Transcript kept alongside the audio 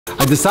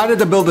I decided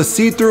to build a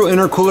see-through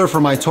intercooler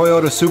for my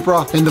Toyota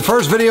Supra. In the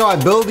first video, I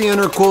built the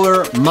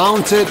intercooler,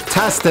 mount it,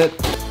 test it,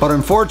 but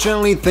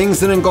unfortunately, things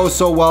didn't go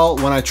so well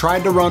when I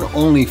tried to run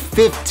only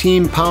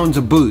 15 pounds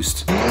of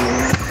boost.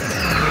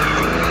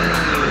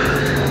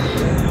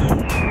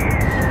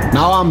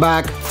 Now I'm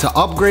back to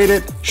upgrade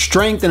it,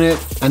 strengthen it,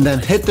 and then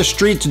hit the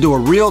street to do a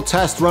real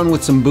test run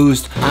with some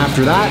boost.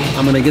 After that,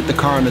 I'm gonna get the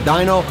car on the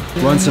dyno,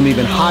 run some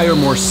even higher,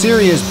 more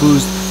serious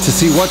boost to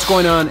see what's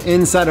going on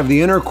inside of the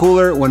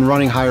intercooler when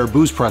running higher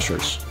boost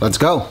pressures. Let's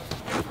go.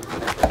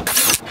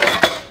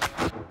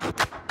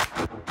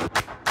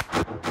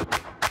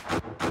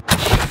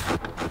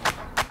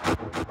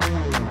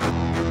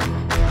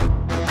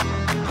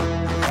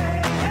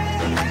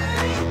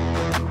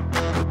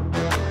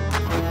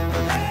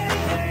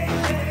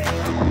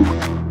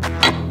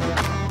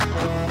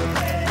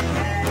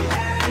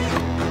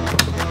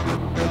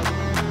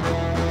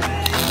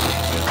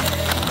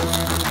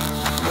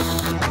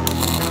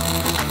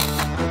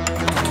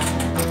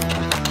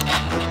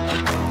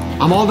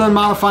 I'm all done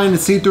modifying the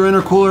see-through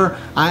intercooler.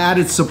 I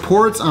added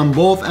supports on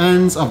both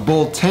ends of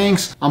both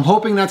tanks. I'm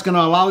hoping that's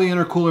gonna allow the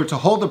intercooler to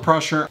hold the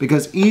pressure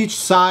because each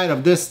side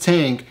of this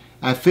tank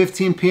at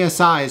 15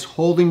 PSI is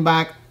holding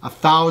back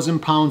 1,000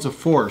 pounds of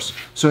force.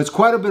 So it's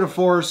quite a bit of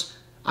force.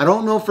 I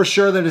don't know for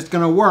sure that it's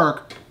gonna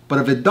work, but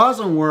if it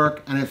doesn't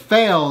work and it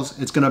fails,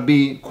 it's gonna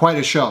be quite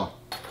a show.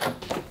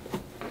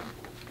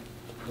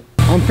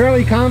 I'm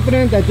fairly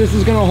confident that this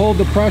is gonna hold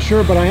the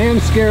pressure, but I am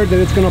scared that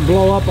it's gonna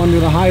blow up under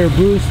the higher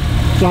boost.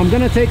 So I'm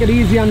gonna take it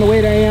easy on the way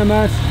to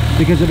AMS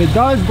because if it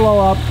does blow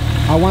up,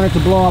 I want it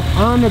to blow up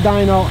on the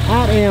dyno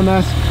at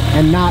AMS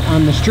and not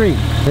on the street.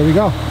 Here we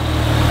go.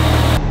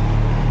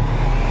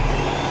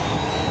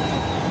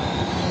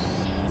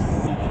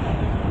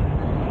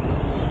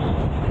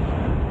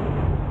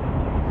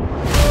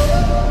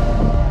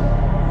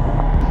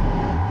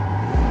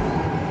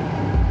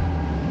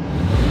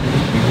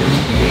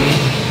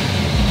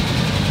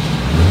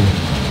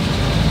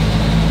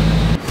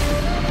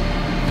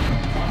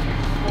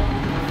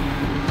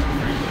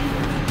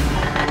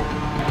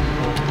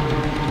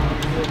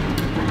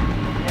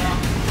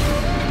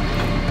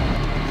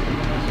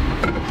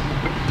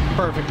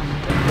 Perfect.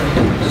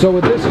 So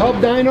with this hub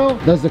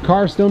dyno, does the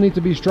car still need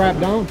to be strapped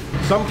down?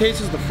 Some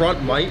cases the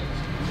front might,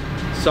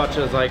 such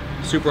as like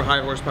super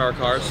high horsepower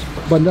cars.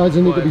 But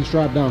doesn't need to be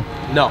strapped down?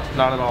 No,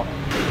 not at all.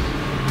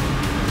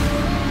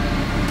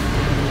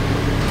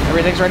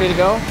 Everything's ready to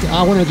go?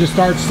 I want to just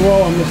start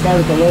slow. I'm going to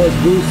start at the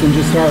lowest boost and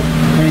just start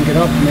crank it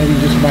up, maybe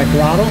just by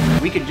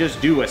throttle. We could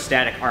just do a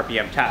static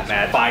RPM test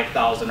at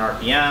 5,000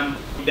 RPM.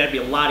 That'd be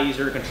a lot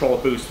easier to control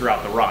the boost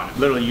throughout the run.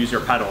 Literally use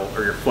your pedal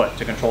or your foot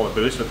to control the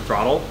boost with the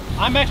throttle.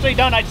 I'm actually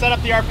done. I set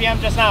up the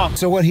RPM just now.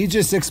 So what he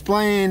just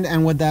explained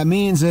and what that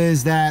means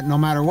is that no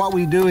matter what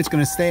we do, it's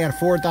going to stay at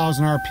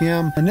 4,000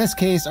 RPM. In this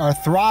case, our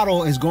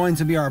throttle is going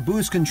to be our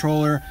boost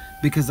controller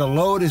because the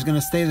load is going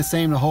to stay the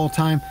same the whole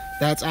time.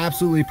 That's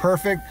absolutely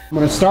perfect. I'm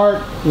going to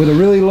start with a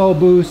really low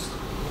boost.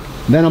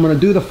 Then I'm going to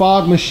do the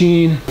fog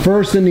machine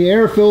first in the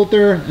air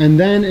filter and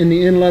then in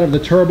the inlet of the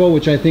turbo,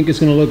 which I think is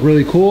going to look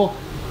really cool.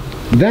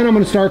 Then I'm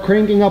going to start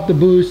cranking up the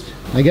boost,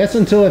 I guess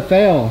until it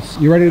fails.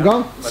 You ready to go?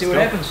 Let's see what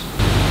happens.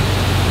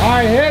 All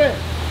right, hit it.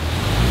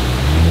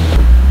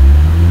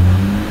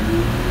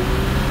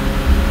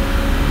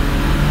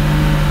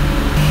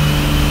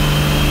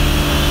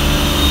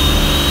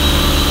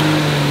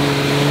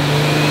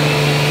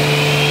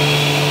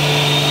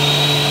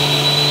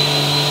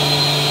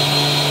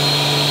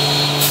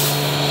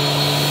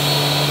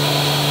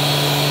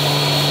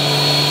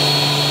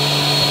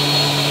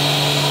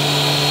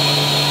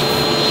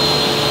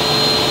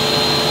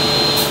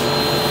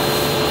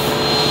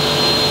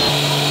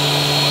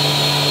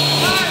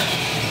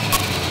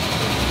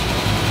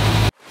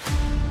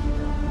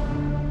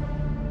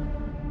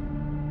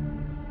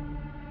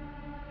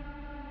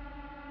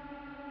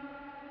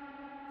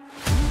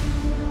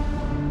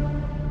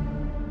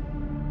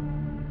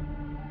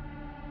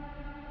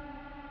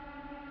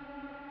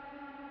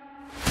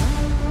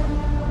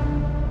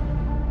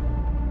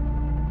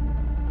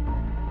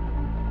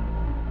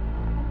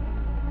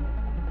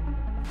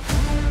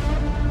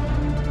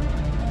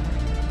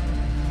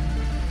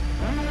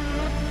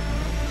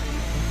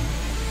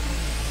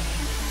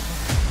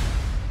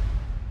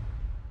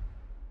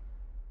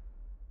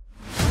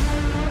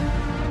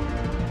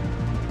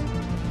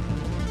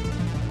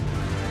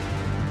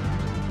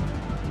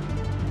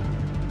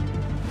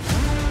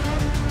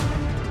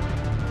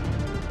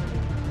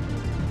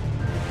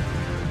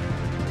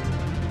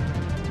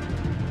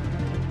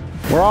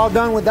 We're all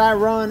done with that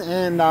run,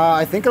 and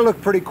I think it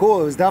looked pretty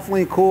cool. It was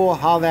definitely cool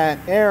how that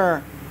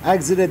air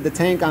exited the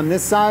tank on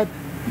this side.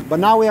 But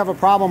now we have a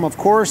problem, of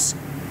course.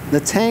 The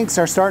tanks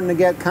are starting to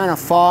get kind of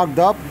fogged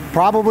up,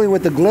 probably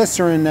with the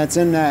glycerin that's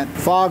in that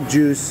fog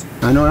juice.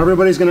 I know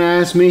everybody's gonna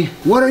ask me,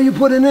 what are you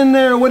putting in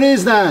there? What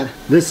is that?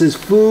 This is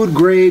food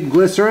grade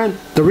glycerin.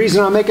 The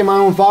reason I'm making my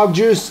own fog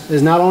juice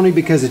is not only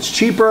because it's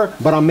cheaper,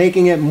 but I'm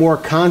making it more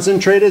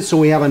concentrated so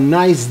we have a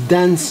nice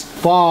dense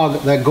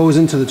fog that goes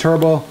into the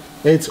turbo.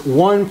 it's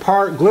 1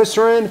 part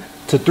glycerin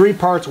to 3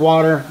 parts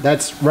water.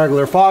 That's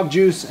regular fog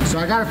juice. So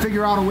I gotta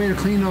figure out a way to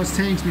clean those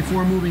tanks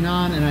before moving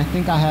on, and I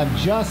think I have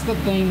just the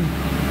thing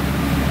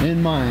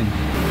in mind.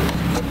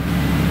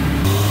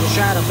 Wish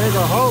I had a bigger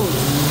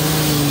hose.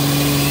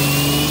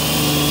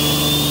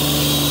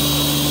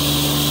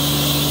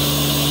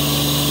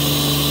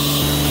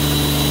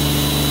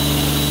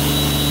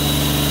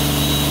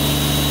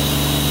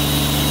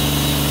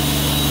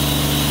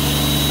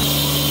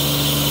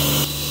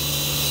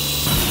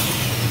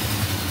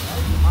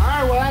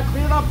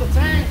 Up the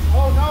tanks.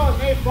 Oh no, it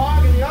made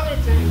fog in the other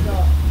tank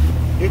though.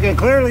 You can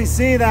clearly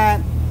see that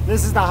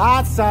this is the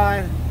hot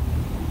side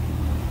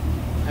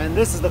and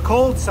this is the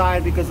cold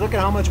side, because look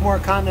at how much more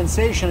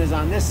condensation is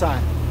on this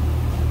side.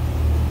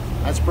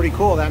 That's pretty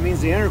cool. That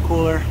means the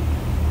intercooler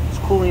is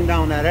cooling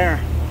down that air.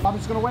 I'm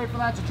just gonna wait for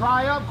that to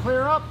dry up,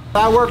 clear up.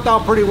 That worked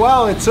out pretty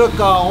well. It took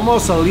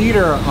almost a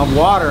liter of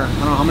water. I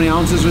don't know how many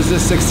ounces was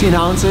this, 16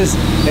 ounces.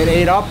 It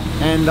ate up,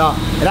 and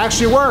it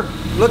actually worked.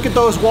 Look at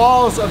those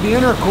walls of the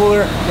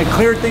intercooler. It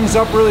cleared things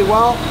up really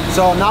well.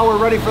 So now we're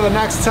ready for the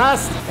next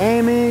test.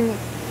 Aiming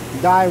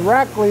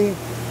directly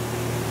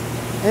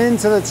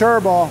into the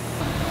turbo.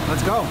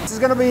 Let's go. This is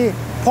gonna be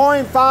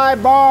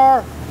 0.5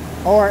 bar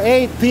or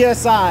 8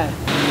 PSI.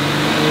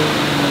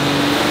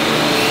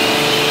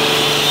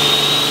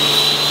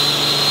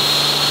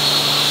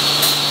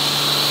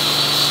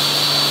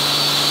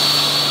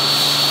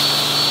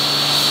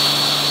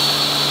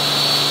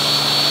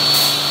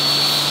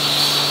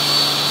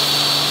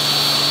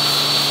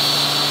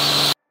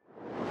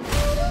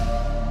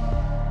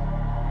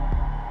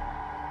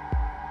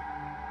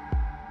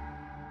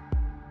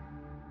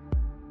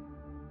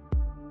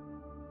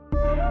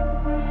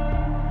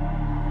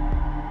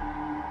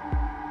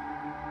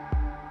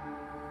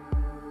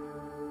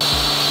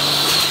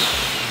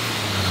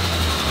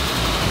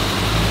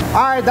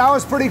 All right, that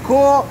was pretty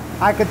cool.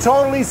 I could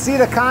totally see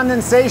the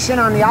condensation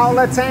on the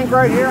outlet tank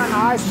right here on the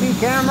high-speed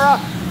camera.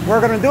 We're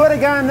gonna do it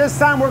again. This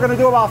time we're gonna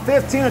do about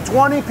 15 to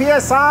 20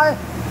 PSI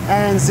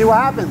and see what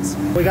happens.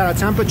 We got a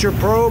temperature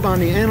probe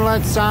on the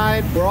inlet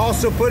side. We're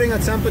also putting a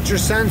temperature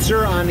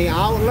sensor on the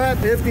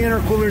outlet. If the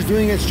intercooler is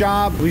doing its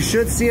job, we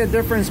should see a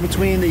difference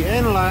between the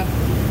inlet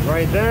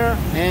right there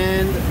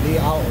and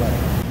the outlet.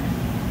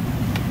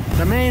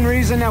 The main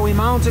reason that we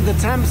mounted the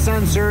temp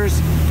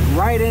sensors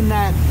right in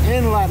that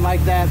inlet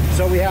like that,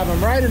 so we have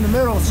them right in the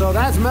middle, so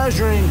that's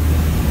measuring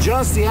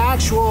just the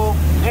actual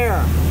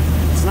air.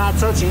 It's not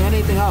touching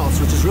anything else,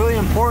 which is really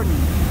important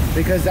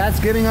because that's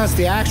giving us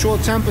the actual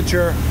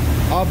temperature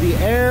of the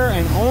air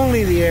and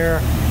only the air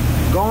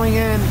going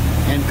in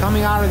and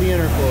coming out of the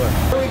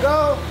intercooler. Here we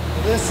go.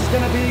 This is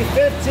going to be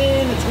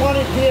 15 to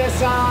 20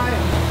 PSI.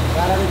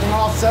 Got everything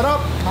all set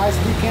up.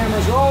 High-speed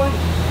camera's rolling.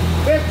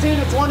 15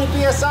 to 20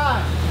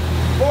 PSI.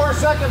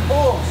 4-second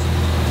pulls.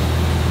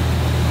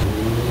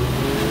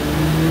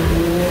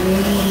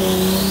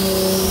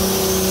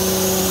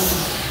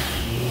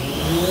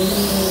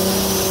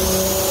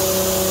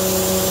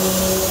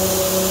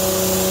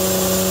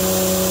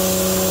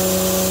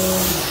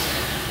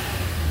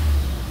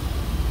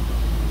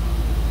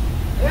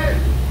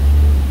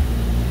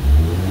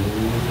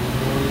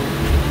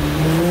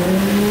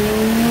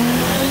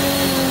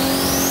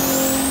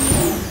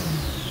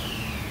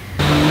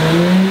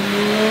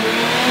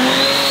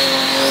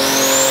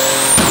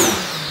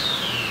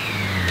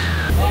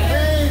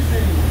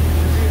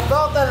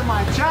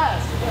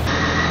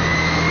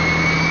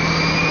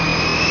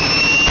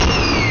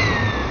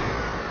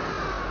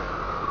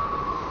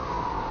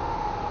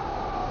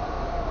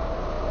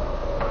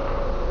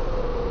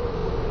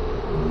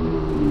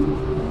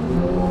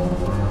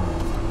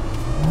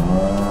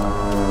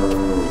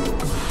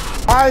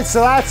 All right,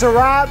 so that's a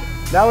wrap.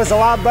 That was a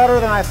lot better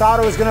than I thought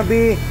it was gonna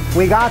be.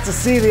 We got to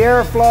see the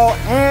airflow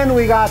and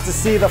we got to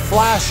see the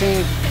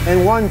flashing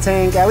in one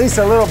tank, at least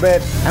a little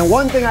bit. And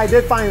one thing I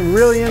did find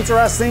really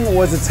interesting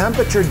was the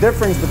temperature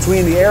difference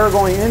between the air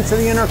going into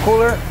the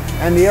intercooler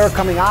and the air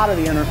coming out of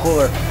the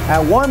intercooler.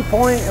 At one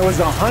point, it was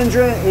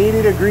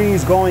 180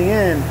 degrees going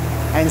in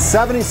and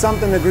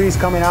 70-something degrees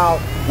coming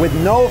out with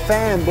no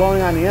fan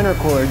blowing on the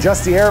intercooler,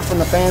 just the air from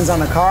the fans on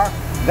the car.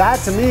 That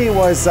to me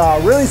was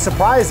really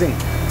surprising.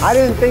 I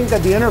didn't think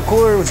that the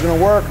intercooler was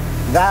gonna work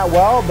that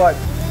well, but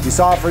you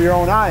saw it for your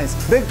own eyes.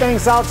 Big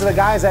thanks out to the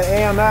guys at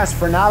AMS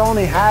for not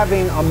only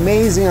having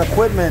amazing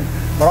equipment,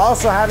 but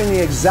also having the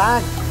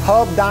exact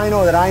hub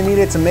dyno that I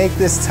needed to make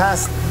this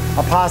test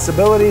a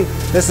possibility.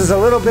 This is a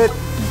little bit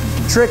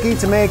tricky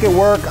to make it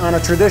work on a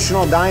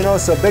traditional dyno,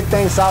 so big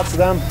thanks out to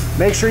them.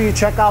 Make sure you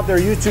check out their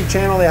YouTube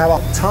channel. They have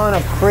a ton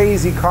of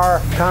crazy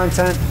car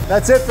content.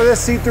 That's it for this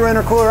See-Through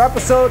Intercooler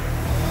episode.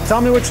 Tell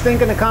me what you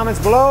think in the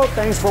comments below.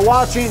 Thanks for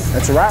watching.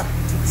 That's a wrap.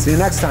 See you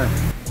next time.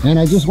 And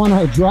I just want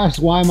to address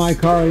why my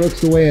car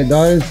looks the way it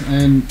does,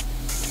 and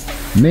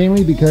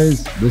mainly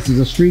because this is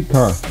a street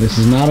car. This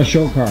is not a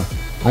show car.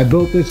 I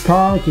built this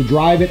car to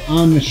drive it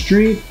on the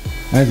street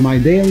as my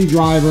daily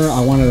driver.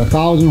 I wanted a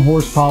 1,000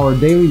 horsepower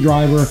daily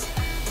driver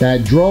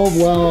that drove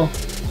well,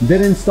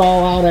 didn't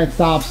stall out at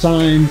stop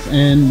signs,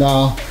 and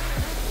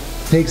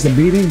takes the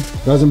beating,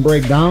 doesn't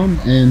break down,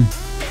 and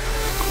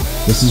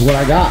this is what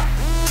I got.